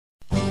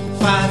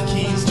5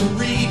 keys to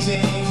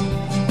reading,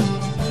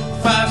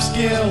 5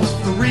 skills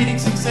for reading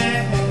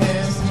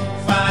success.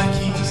 5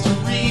 keys to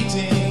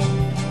reading,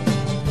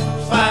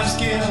 5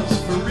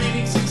 skills for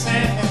reading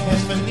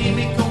success.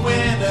 Phonemic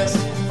awareness,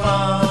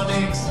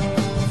 phonics,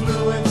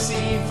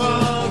 fluency,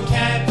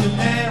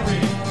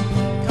 vocabulary,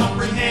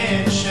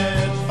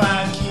 comprehension.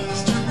 5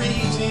 keys to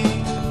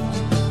reading,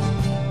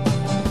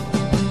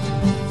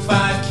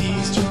 5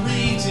 keys to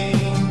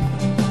reading,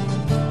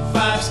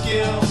 5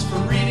 skills for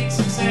reading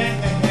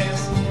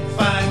success.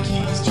 5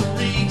 keys to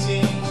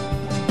reading,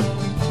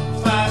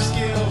 5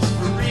 skills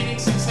for reading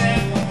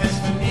success.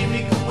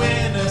 Phonemic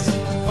awareness,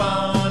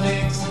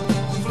 phonics,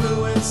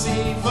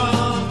 fluency,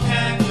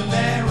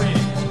 vocabulary,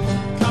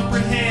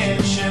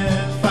 comprehension.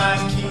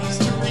 5 keys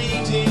to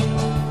reading.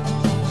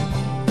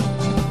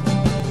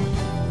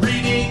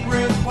 Reading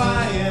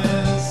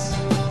requires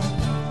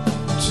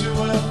 2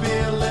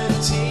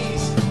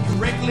 abilities: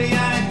 correctly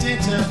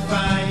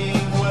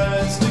identifying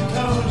words,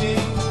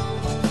 decoding,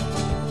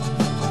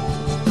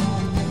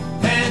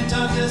 and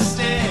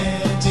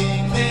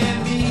understanding their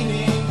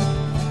meaning,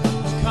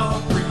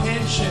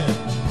 comprehension.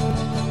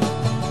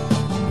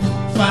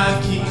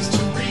 5 keys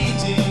to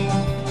reading,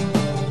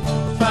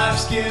 5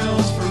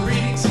 skills for